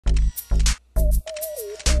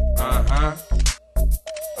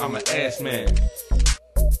I'm an ass man.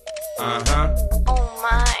 Oh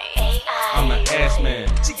my AI. I'm an ass man.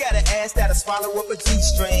 She got an ass that'll swallow up a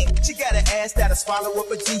G-string. She got an ass that'll swallow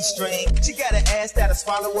up a G-string. She got an ass that'll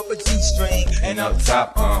swallow up a G-string. And up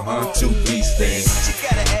top, 2-piece thing. She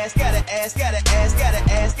got an ass, got an ass, got an ass, got an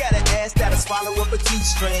ass, got an ass that'll swallow up a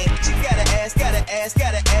G-string. She got an ass, got an ass,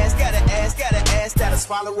 got an ass, got an ass, got an ass that'll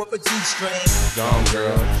swallow up a G-string. Gone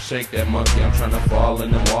girl, shake that monkey. I'm tryna fall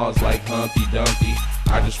in the walls like Humpty Dumpty.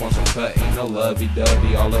 I just want some cut, ain't no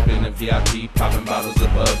lovey-dovey. All up in the VIP, popping bottles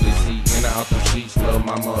of bubbly. See, in and out them sheets, little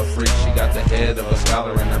mama a freak. She got the head of a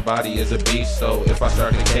scholar and her body is a beast. So if I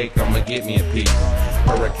start the cake, I'ma get me a piece.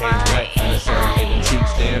 Hurricane black and a serenading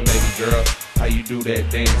cheeks. Damn, baby girl, how you do that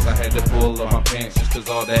dance? I had to pull up my pants just cause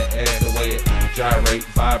all that ass, the way it gyrate,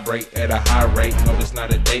 vibrate at a high rate. No, it's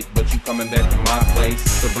not a date, but you coming back to my place.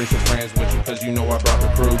 So bring some friends with you cause you know I brought the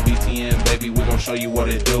crew. BTN, baby, we gon' show you what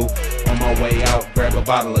it do. On my way out, grab a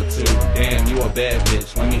bottle or two. Damn, you a bad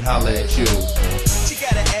bitch, let me holla at you. She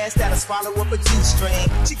got an ass that'll swallow up a G-string.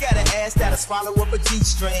 She got an ass that'll swallow up a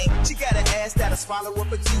G-string. She got an ass that'll swallow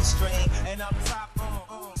up a G-string. And up top